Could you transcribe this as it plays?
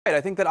I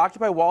think that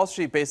Occupy Wall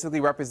Street basically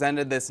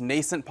represented this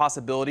nascent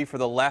possibility for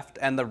the left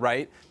and the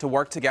right to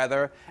work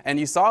together, and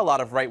you saw a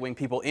lot of right-wing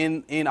people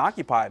in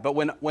Occupy. But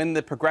when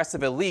the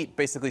progressive elite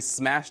basically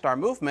smashed our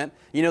movement,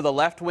 you know, the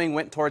left wing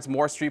went towards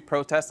more street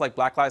protests like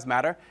Black Lives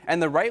Matter,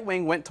 and the right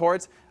wing went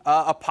towards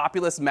a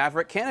populist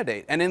maverick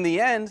candidate. And in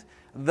the end,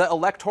 the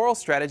electoral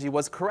strategy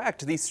was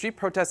correct. These street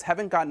protests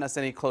haven't gotten us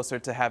any closer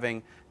to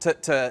having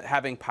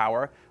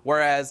power,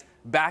 whereas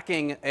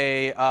backing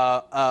a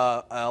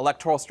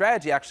electoral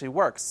strategy actually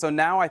works. So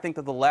now I think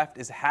that the left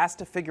has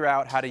to figure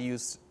out how to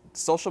use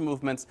social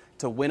movements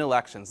to win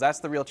elections. That's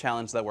the real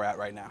challenge that we're at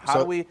right now.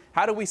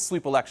 How do we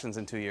sweep elections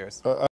in 2 years?